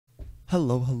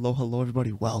Hello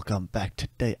everybody, welcome back.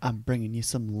 Today I'm bringing you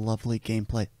some lovely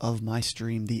gameplay of my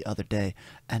stream the other day,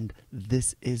 and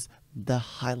this is the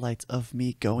highlights of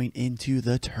me going into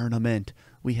the tournament.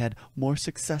 We had more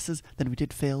successes than we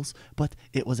did fails, but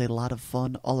it was a lot of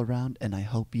fun all around, and I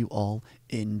hope you all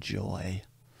enjoy.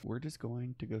 We're just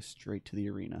going to go straight to the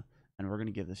arena, and we're going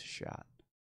to give this a shot.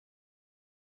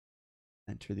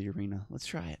 Enter the arena. Let's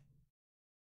try it.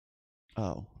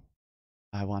 Oh.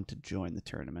 I want to join the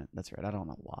tournament. That's right. I don't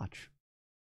want to watch.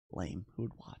 Lame. Who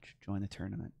would watch? Join the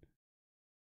tournament.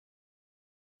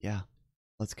 Yeah.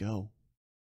 Let's go.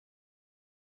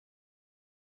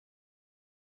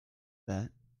 Bet.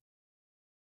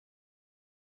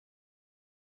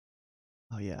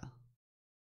 Oh, yeah.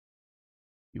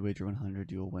 You wager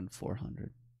 100, you will win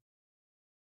 400.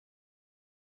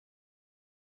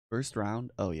 First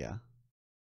round? Oh, yeah.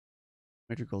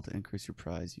 Wager goal to increase your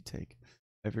prize you take.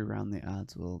 Every round the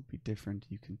odds will be different.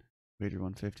 You can wager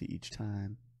 150 each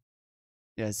time.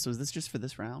 Yeah, so is this just for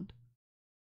this round?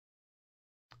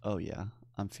 Oh, yeah.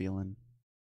 I'm feeling...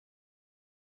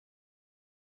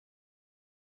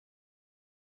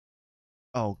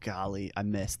 Oh, golly. I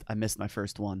missed. I missed my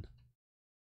first one.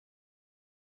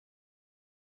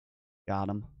 Got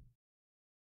him.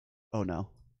 Oh, no.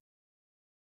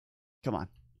 Come on.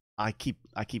 I keep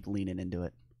leaning into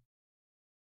it.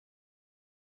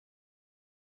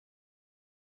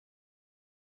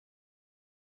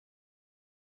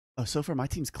 Oh, so far my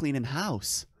team's cleaning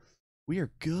house. We are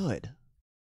good.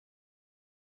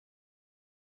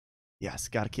 Yes,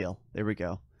 got a kill. There we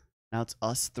go. Now it's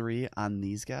us three on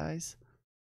these guys.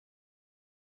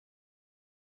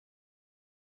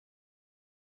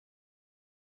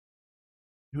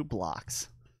 Who blocks?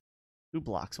 Who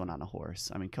blocks one on a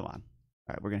horse? I mean, come on.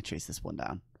 All right, we're going to chase this one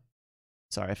down.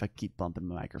 Sorry if I keep bumping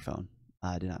my microphone.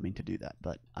 I did not mean to do that,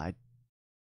 but I...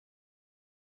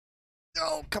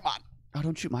 Oh, come on. Oh,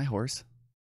 don't shoot my horse.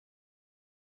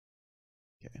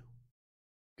 Okay.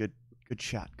 Good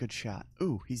shot. Good shot.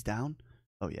 Ooh, he's down.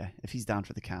 Oh, yeah. If he's down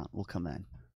for the count, we'll come in.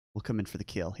 We'll come in for the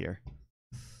kill here.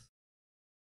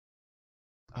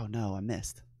 Oh, no, I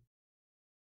missed.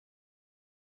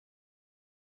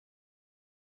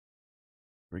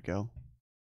 Here we go.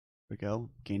 Here we go.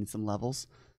 Gaining some levels.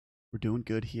 We're doing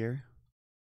good here.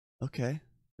 Okay.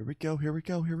 Here we go. Here we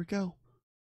go. Here we go.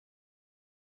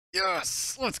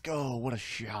 Yes! Let's go. What a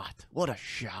shot. What a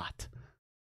shot.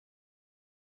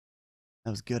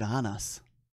 That was good on us.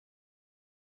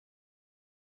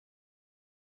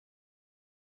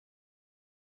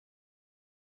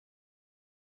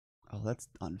 Oh, that's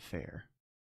unfair.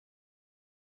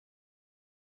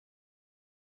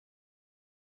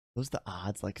 Those the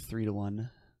odds, like 3 to 1.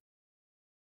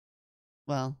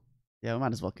 Well, yeah, we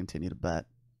might as well continue to bet.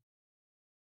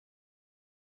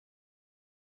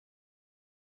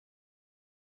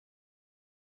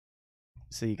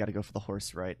 So you got to go for the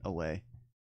horse right away.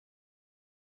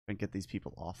 And get these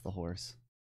people off the horse.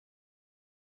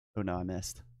 Oh no, I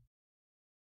missed.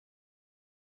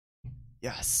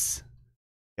 Yes!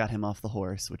 Got him off the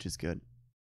horse, which is good.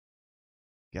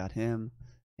 Got him,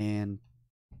 and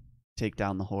take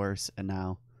down the horse, and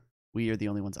now we are the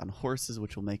only ones on horses,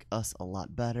 which will make us a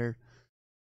lot better.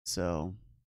 So...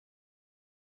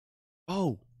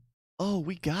 Oh! Oh,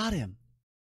 we got him!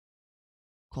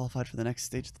 Qualified for the next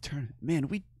stage of the tournament. Man,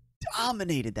 we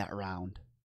dominated that round.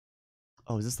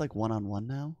 Oh, is this like one-on-one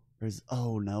now? Or is...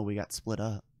 Oh, no, we got split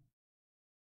up.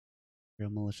 Real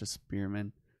militia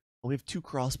spearmen. Oh, we have 2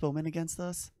 crossbowmen against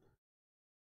us?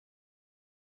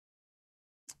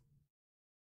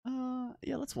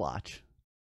 Yeah, let's watch.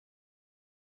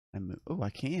 Oh, I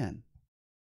can.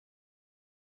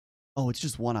 Oh, it's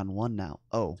just one-on-one now.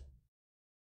 Oh.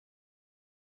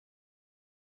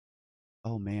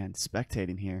 Oh, man.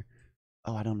 Spectating here.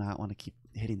 Oh, I do not want to keep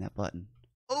hitting that button.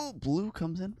 Oh, blue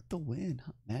comes in with the win.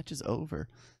 Match is over.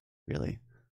 Really?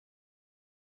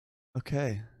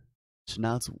 Okay. So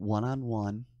now it's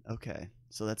one-on-one. Okay.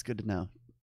 So that's good to know.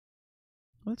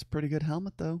 Well, that's a pretty good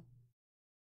helmet, though.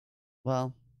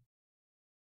 Well.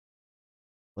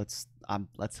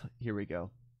 Here we go.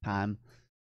 Time.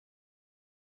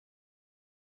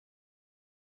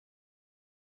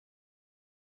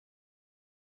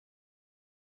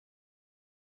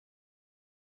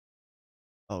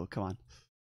 Oh, come on.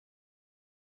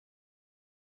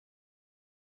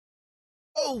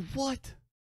 Oh, what?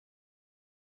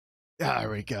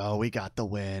 There we go. We got the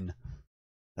win.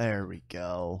 There we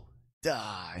go.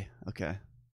 Die. Okay.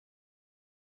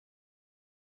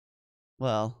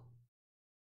 Well.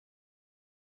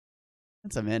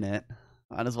 Since I'm in it,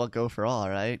 might as well go for all,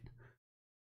 right?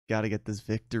 Gotta get this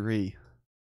victory.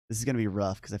 This is gonna be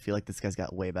rough because I feel like this guy's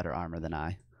got way better armor than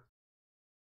I.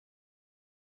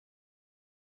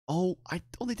 Oh, I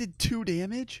only did 2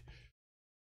 damage?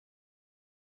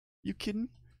 You kidding?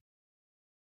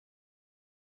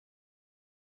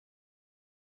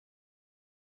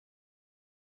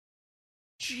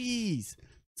 Jeez.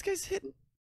 This guy's hitting.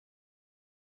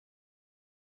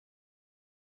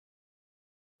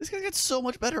 This guy got so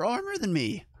much better armor than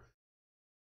me.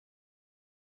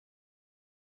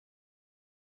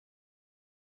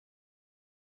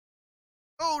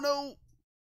 Oh, no.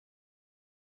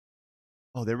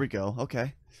 Oh, there we go.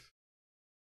 Okay.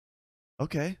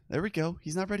 Okay, there we go.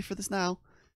 He's not ready for this now.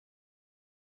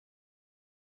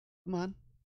 Come on.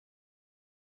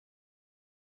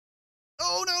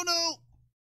 Oh, no, no.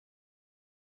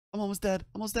 I'm almost dead.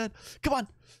 Almost dead. Come on.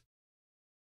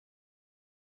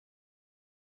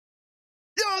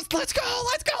 Yes, let's go.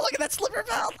 Let's go. Look at that slipper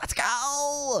belt. Let's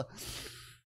go.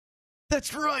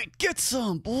 That's right. Get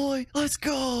some, boy. Let's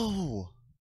go.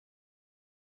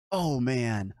 Oh,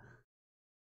 man.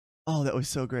 Oh, that was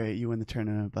so great. You win the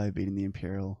tournament by beating the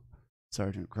Imperial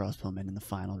Sergeant Crossbowman in the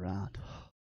final round.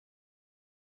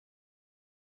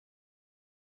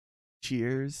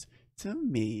 Cheers to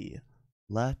me.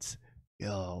 Let's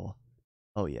go.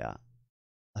 Oh, yeah.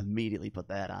 Immediately put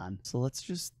that on. So let's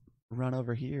just run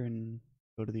over here and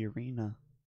go to the arena.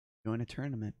 Join a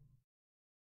tournament.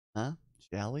 Huh?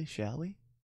 Shall we? Shall we?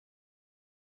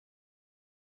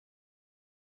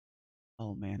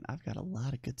 Oh, man. I've got a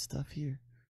lot of good stuff here.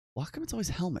 Why come it's always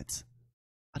helmets?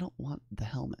 I don't want the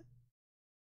helmet.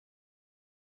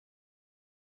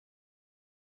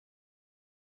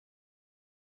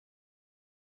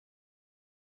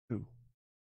 Ooh.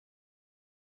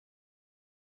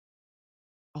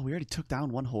 Oh, we already took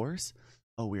down 1 horse?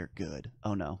 Oh, we're good.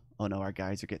 Oh no. Oh no, our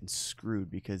guys are getting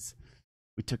screwed because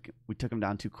we took them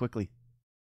down too quickly.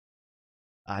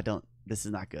 I don't this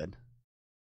is not good.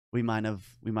 We might have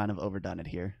overdone it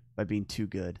here by being too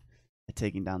good at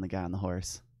taking down the guy on the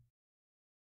horse.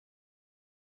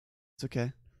 It's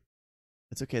okay.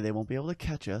 It's okay. They won't be able to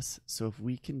catch us. So if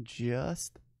we can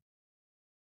just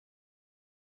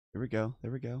There we go.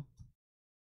 There we go.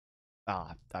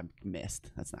 Ah, I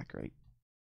missed. That's not great.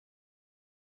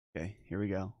 Okay, here we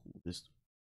go. We'll just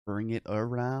bring it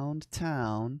around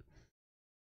town.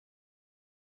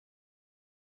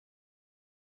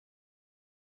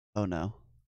 Oh no.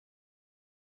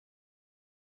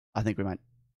 I think we might.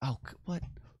 Oh, what?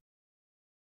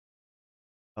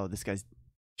 Oh, this guy's.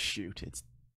 Shoot, it's.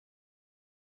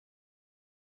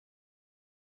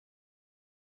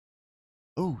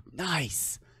 Oh,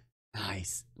 nice.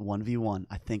 Nice. 1v1.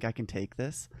 I think I can take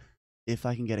this. If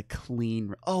I can get a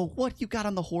clean. Oh, what? You got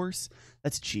on the horse?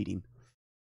 That's cheating.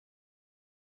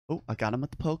 Oh, I got him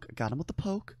with the poke. I got him with the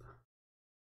poke.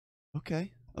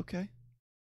 Okay, okay.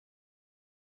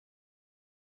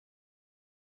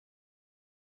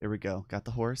 There we go. Got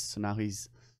the horse. So now he's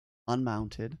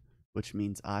unmounted, which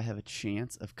means I have a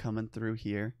chance of coming through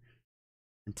here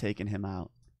and taking him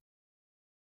out.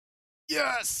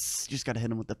 Yes! Just gotta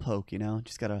hit him with the poke, you know?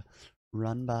 Just gotta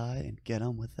run by and get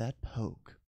him with that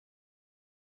poke.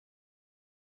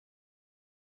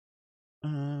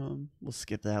 We'll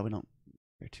skip that. We don't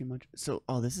care too much. So,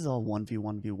 oh, this is all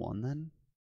 1v1v1 then?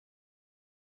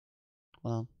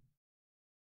 Well.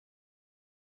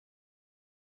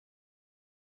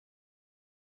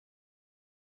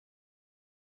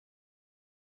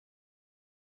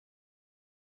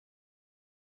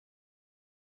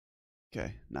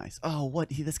 Okay, nice. Oh, what?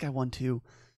 This guy won too.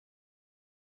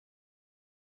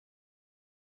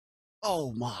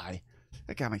 Oh my.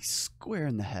 That got me square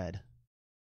in the head.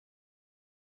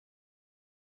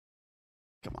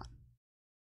 Come on.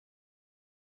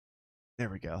 There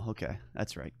we go. Okay,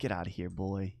 that's right. Get out of here,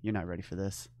 boy. You're not ready for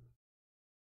this.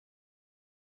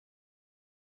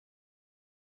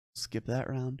 Skip that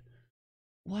round.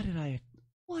 What did I...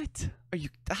 What? Are you...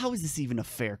 How is this even a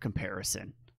fair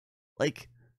comparison? Like...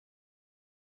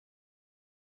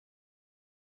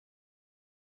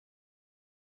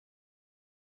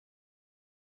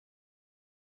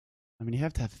 I mean, you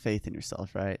have to have faith in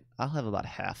yourself, right? I'll have about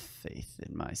half faith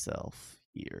in myself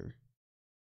here.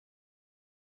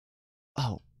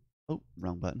 Oh. Oh,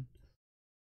 wrong button.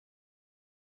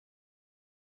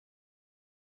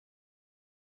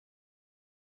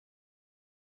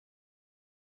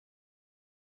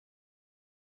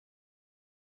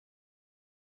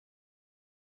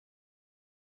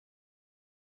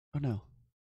 Oh no.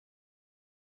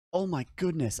 Oh my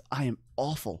goodness, I am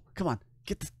awful. Come on,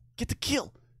 get the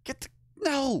kill. Get the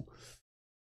no.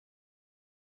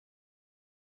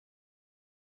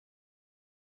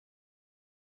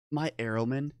 My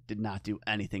arrowman did not do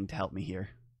anything to help me here.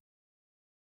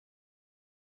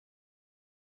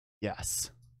 Yes.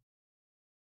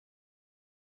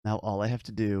 Now all I have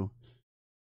to do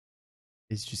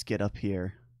is just get up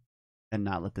here and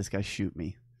not let this guy shoot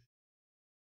me.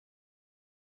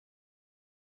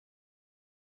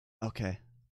 Okay.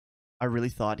 I really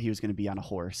thought he was going to be on a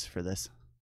horse for this.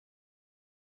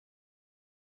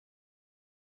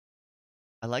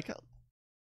 I like how...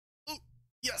 Oh,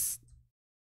 yes!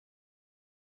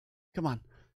 Come on.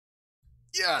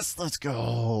 Yes, let's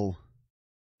go.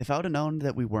 If I would have known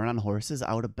that we weren't on horses,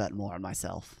 I would have bet more on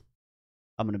myself.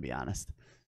 I'm going to be honest.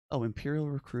 Oh, Imperial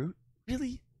Recruit?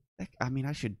 Really? I mean,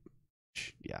 I should...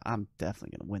 Yeah, I'm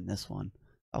definitely going to win this one.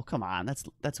 Oh, come on.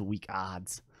 That's weak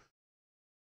odds.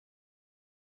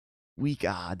 Weak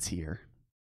odds here.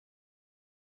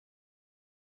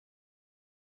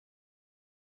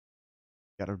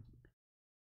 Gotta...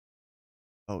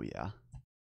 Oh, yeah.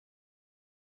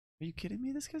 Are you kidding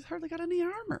me? This guy's hardly got any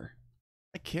armor.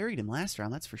 I carried him last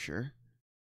round, that's for sure.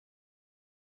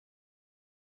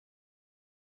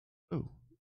 Ooh.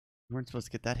 You weren't supposed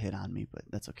to get that hit on me, but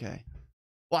that's okay.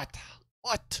 What?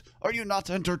 What? Are you not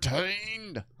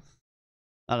entertained?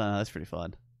 I don't know, that's pretty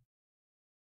fun.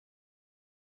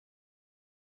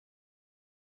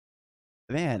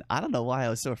 Man, I don't know why I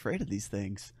was so afraid of these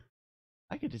things.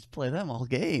 I could just play them all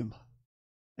game.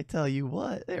 I tell you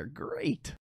what, they're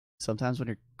great. Sometimes when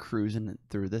you're cruising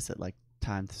through this at like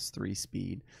 ×3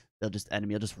 speed,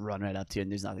 enemy will just run right up to you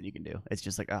and there's nothing you can do. It's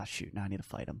just like, oh shoot, now I need to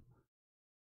fight him.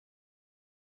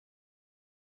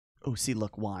 Oh, see,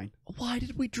 look, wine. Why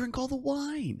did we drink all the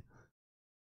wine?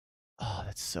 Oh,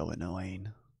 that's so annoying.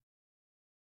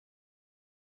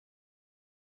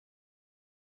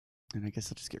 And I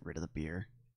guess I'll just get rid of the beer.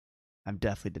 I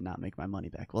definitely did not make my money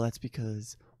back. Well, that's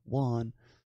because, one,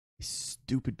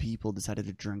 stupid people decided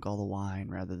to drink all the wine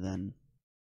rather than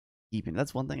keeping.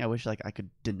 That's one thing I wish like I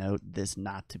could denote this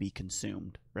not to be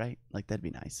consumed, right? Like that'd be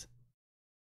nice.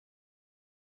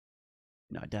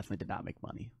 No, I definitely did not make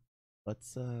money.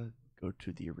 Let's go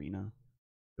to the arena,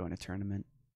 join a tournament.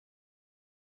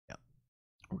 Yep.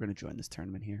 We're gonna join this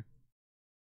tournament here.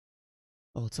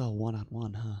 Oh, it's all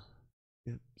one-on-one, huh?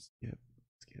 Skip, skip,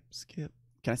 skip, skip.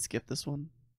 Can I skip this one?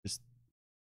 Just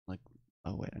like,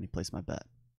 oh wait, I need to place my bet.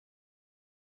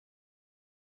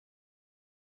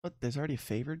 But there's already a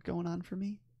favored going on for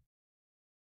me?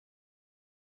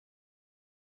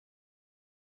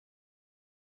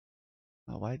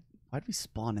 Oh, why'd we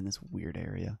spawn in this weird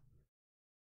area?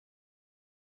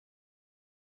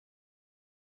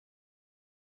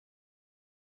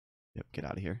 Yep, get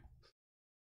out of here.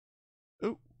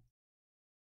 Ooh.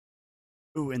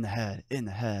 Ooh, in the head, in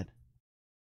the head.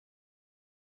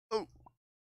 Oh.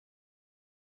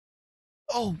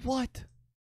 Oh, what?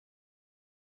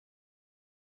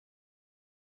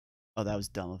 Oh, that was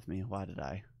dumb of me. Why did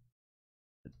I?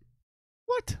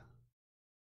 What?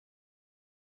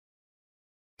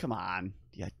 Come on.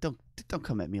 Yeah, don't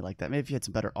come at me like that. Maybe if you had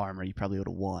some better armor, you probably would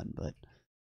have won, but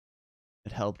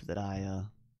it helped that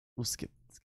we'll skip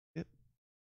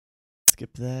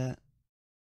that.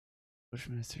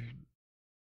 Bushmaster.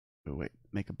 Oh, wait,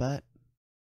 make a bet.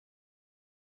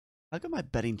 How come my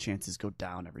betting chances go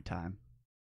down every time?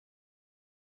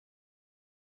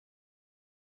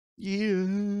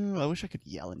 Yeah, I wish I could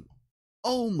yell and...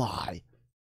 Oh my!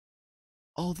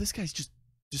 Oh, this guy's just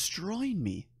destroying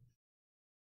me.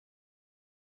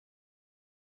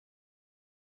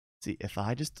 See, if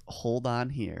I just hold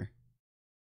on here...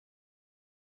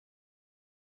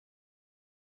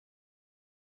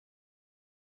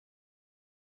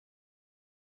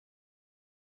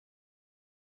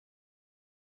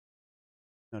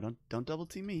 No, don't double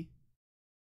team me.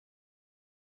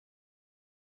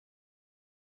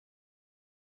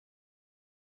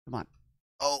 Come on.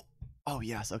 Oh! Oh,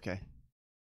 yes, okay.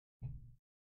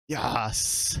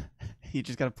 Yes! You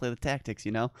just gotta play the tactics,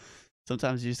 you know?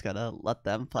 Sometimes you just gotta let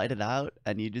them fight it out,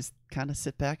 and you just kind of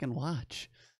sit back and watch.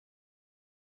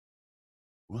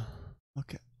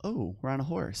 Okay. Oh, we're on a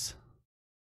horse.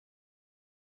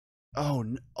 Oh,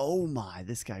 oh my!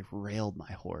 This guy railed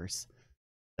my horse.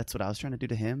 That's what I was trying to do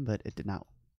to him, but it did not.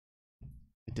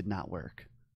 It did not work.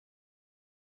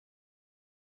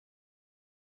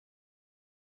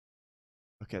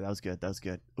 Okay, that was good. That was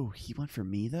good. Oh, he went for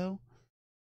me though.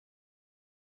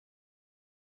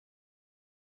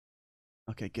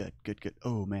 Okay, good, good, good.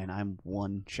 Oh man, I'm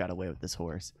one shot away with this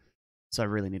horse, so I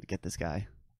really need to get this guy.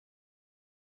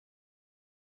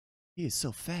 He is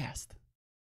so fast.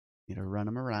 Need to run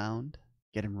him around,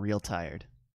 get him real tired.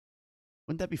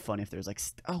 Wouldn't that be funny if there's like,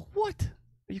 oh, what?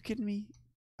 Are you kidding me?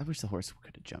 I wish the horse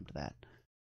could have jumped that.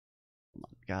 Hold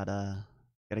on.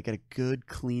 Gotta get a good,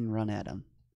 clean run at him.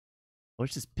 I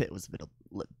wish this pit was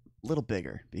a little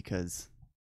bigger because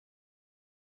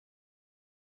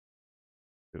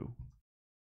Ooh.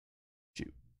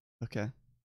 Shoot. Okay.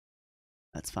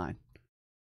 That's fine.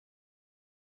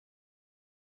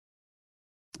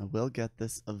 I will get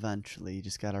this eventually. You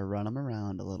just gotta run him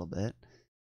around a little bit.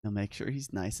 Now make sure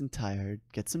he's nice and tired.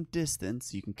 Get some distance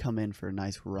so you can come in for a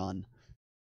nice run.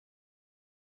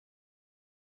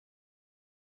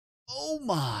 Oh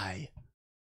my!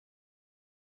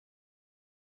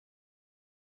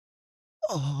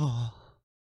 Oh,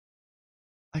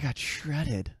 I got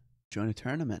shredded. Join a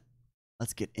tournament.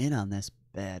 Let's get in on this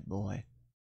bad boy.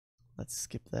 Let's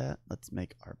skip that. Let's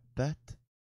make our bet.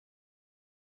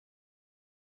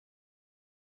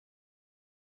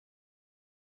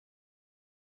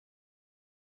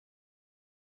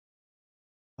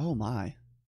 Oh my.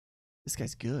 This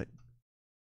guy's good.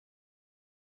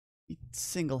 He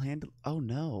single-handed. Oh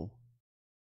no.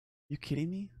 You kidding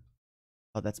me?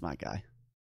 Oh, that's my guy.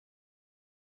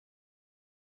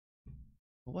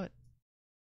 What?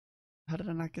 How did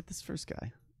I not get this first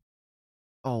guy?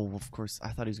 Oh, of course. I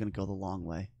thought he was going to go the long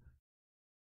way.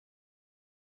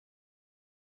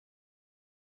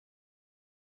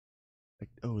 Like,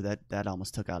 oh, that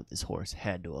almost took out this horse.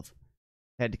 Had to have.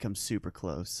 Had to come super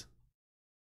close.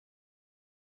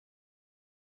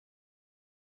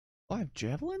 Oh, I have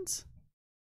javelins?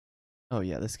 Oh,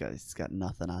 yeah, this guy's got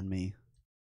nothing on me.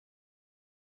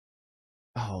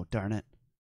 Oh, darn it.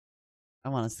 I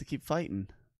want us to keep fighting.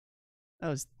 That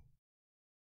was...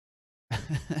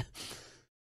 that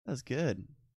was good.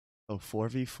 Oh,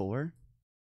 4v4?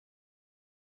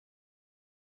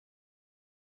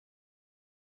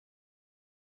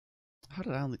 How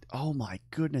did I only... Oh my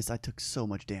goodness, I took so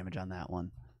much damage on that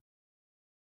one.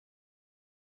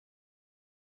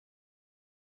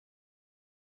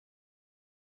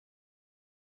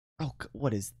 Oh,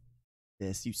 what is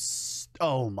this?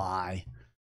 Oh my.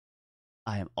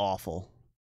 I am awful.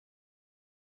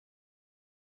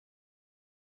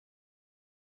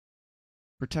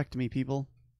 Protect me, people.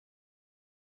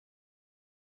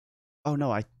 Oh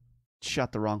no, I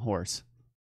shot the wrong horse.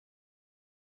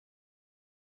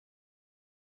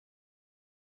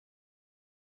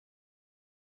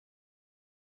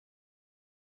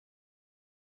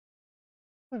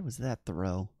 What was that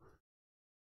throw?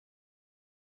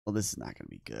 Well, this is not going to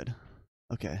be good.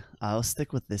 Okay, I'll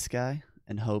stick with this guy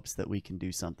in hopes that we can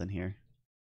do something here.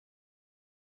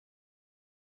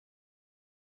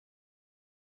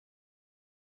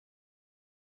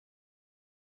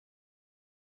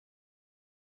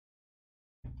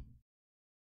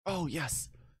 Oh, yes.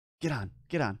 Get on.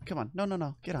 Get on. Come on. No, no,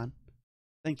 no. Get on.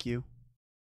 Thank you.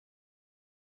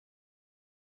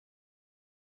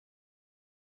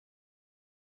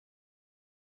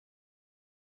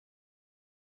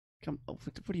 Come. Oh,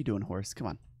 what are you doing, horse? Come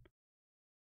on.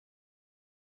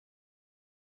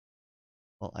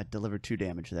 Well, I delivered 2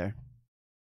 damage there.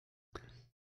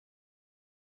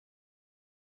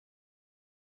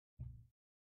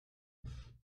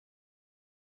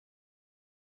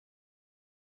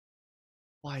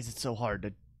 Why is it so hard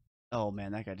to... Oh,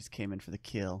 man, that guy just came in for the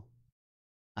kill.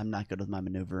 I'm not good with my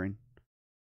maneuvering.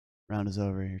 Round is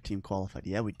over. Your team qualified.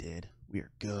 Yeah, we did. We are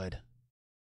good.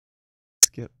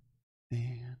 Skip.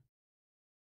 And...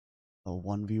 a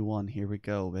 1v1. Here we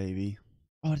go, baby.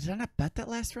 Oh, did I not bet that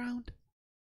last round?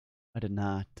 I did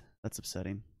not. That's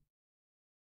upsetting.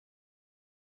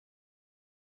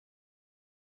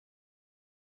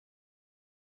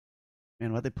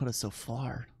 Man, why'd they put us so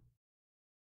far?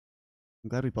 I'm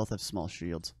glad we both have small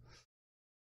shields.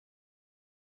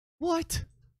 What?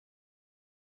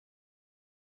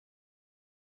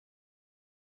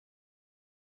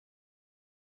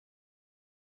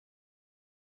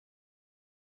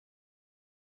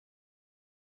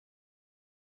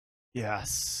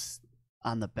 Yes.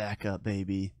 On the backup,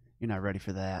 baby. You're not ready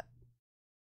for that.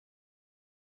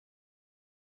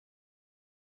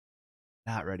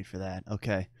 Not ready for that.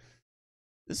 Okay.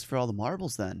 This is for all the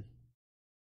marbles then.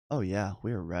 Oh yeah,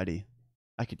 we are ready.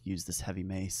 I could use this heavy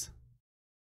mace.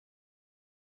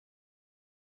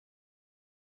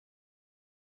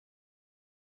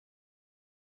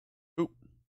 Oop.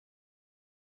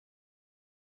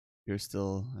 You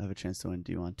still have a chance to win.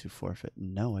 Do you want to forfeit?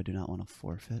 No, I do not want to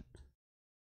forfeit.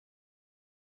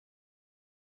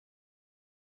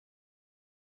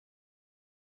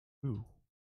 Ooh.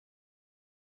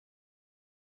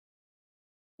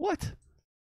 What?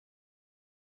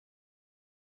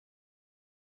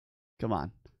 Come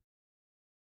on.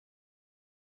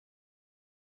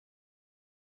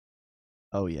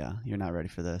 Oh yeah, you're not ready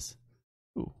for this.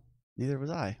 Ooh. Neither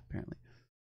was I, apparently.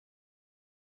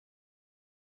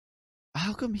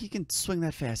 How come he can swing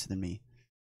that faster than me?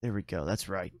 There we go. That's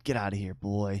right. Get out of here,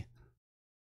 boy.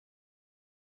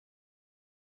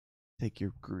 Take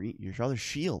your other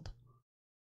shield.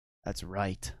 That's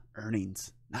right.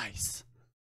 Earnings. Nice.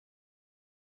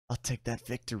 I'll take that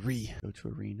victory. Go to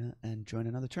arena and join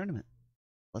another tournament.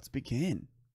 Let's begin.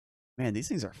 Man, these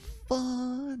things are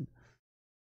fun.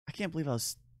 I can't believe I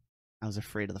was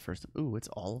afraid of the first. Ooh, it's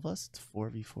all of us. It's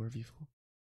 4v4v4.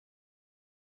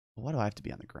 Why do I have to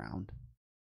be on the ground?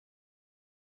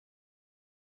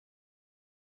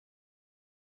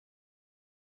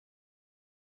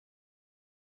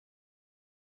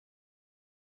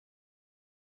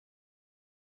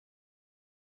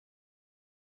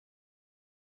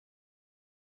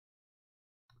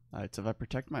 Alright, so if I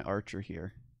protect my archer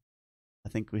here, I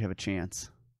think we have a chance.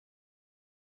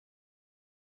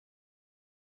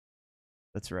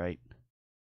 That's right.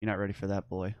 You're not ready for that,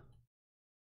 boy.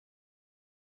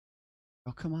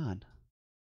 Oh, come on.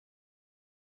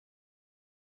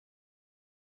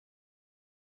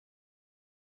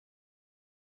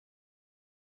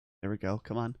 There we go.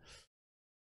 Come on.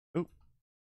 Ooh.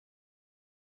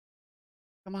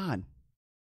 Come on.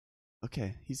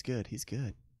 Okay, he's good. He's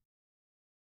good.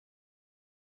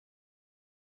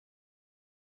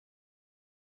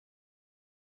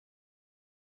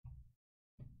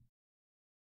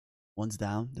 One's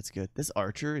down. That's good. This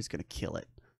archer is going to kill it.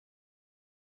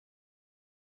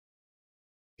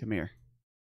 Come here.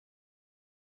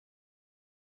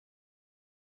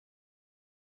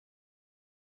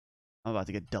 I'm about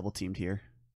to get double teamed here.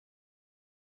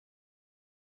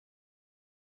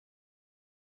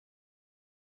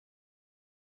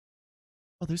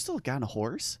 Oh, there's still a guy on a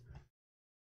horse?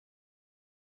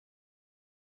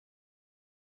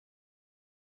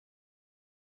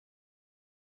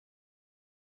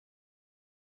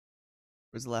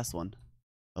 Where's the last one?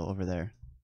 Oh, over there.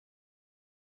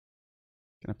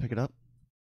 Can I pick it up?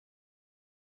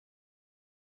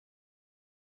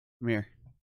 Come here.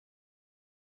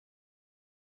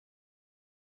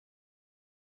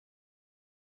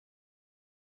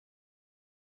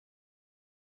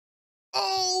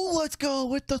 Oh, let's go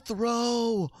with the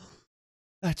throw.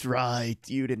 That's right.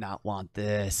 You did not want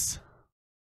this.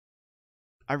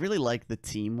 I really like the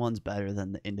team ones better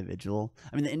than the individual.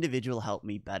 I mean, the individual helped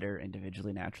me better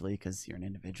individually, naturally, because you're an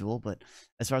individual. But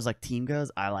as far as like team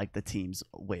goes, I like the teams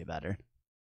way better.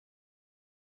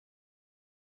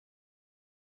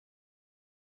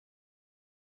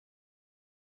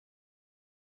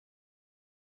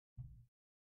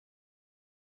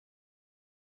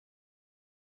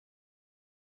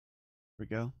 Here we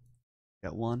go.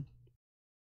 Got one.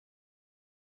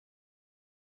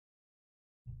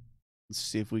 Let's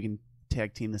see if we can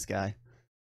tag team this guy.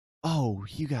 Oh,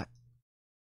 you got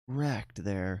wrecked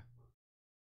there.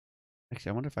 Actually,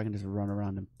 I wonder if I can just run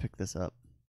around and pick this up.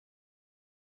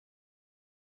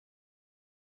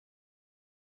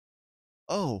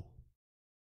 Oh.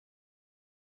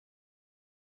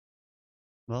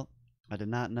 Well, I did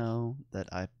not know that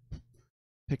I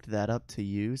picked that up to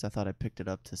use. I thought I picked it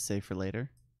up to save for later.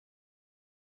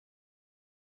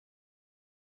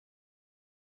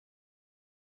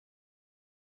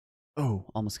 Oh,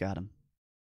 almost got him.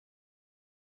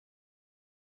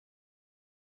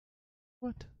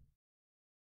 What?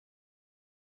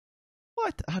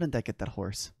 What? How did that get that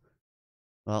horse?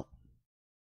 Well,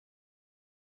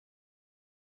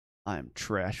 I am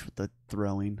trash with the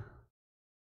throwing.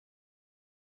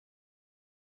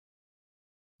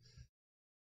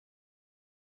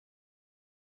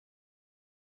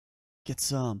 Get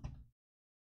some.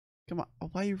 Come on. Oh,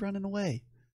 why are you running away?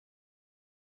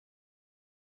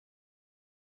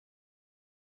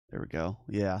 There we go.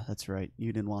 Yeah, that's right.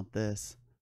 You didn't want this.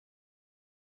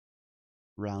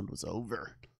 Round was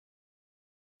over.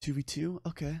 2v2?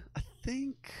 Okay. I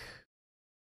think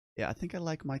I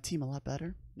like my team a lot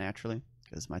better, naturally,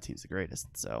 because my team's the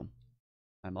greatest. So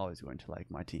I'm always going to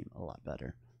like my team a lot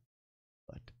better.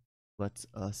 But let's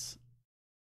us.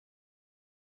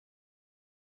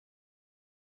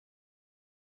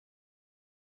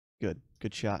 Good.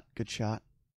 Good shot. Good shot.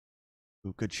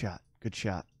 Ooh, good shot. Good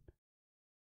shot.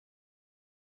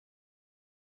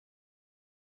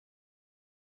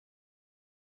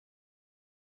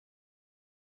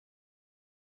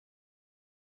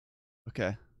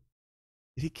 Okay.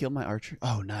 Did he kill my archer?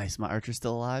 Oh, nice. My archer's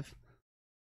still alive.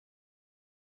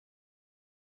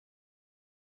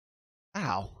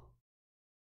 Ow.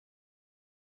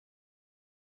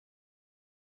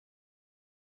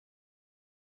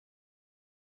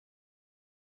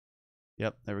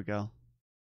 Yep, there we go.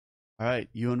 All right,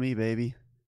 you and me, baby.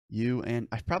 You and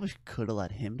I probably could have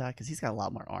let him die because he's got a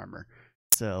lot more armor.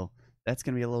 So that's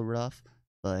going to be a little rough,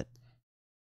 but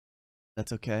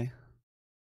that's okay.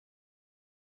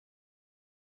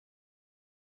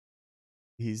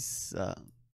 He's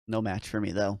No match for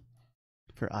me, though,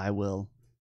 for I will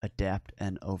adapt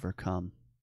and overcome.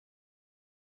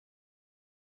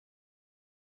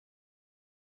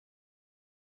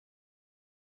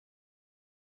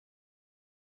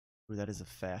 Ooh, that is a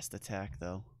fast attack,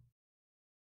 though.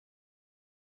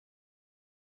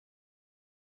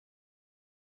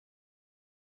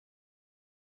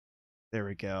 There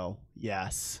we go.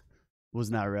 Yes. Was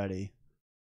not ready.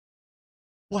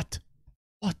 What?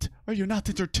 What? Are you not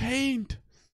entertained?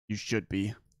 You should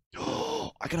be.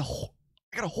 I got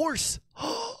a horse.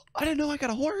 I didn't know I got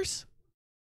a horse.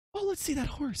 Oh, let's see that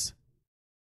horse.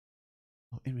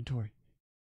 Oh, inventory.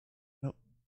 Nope.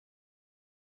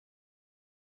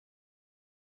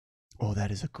 Oh,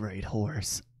 that is a great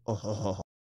horse. Oh,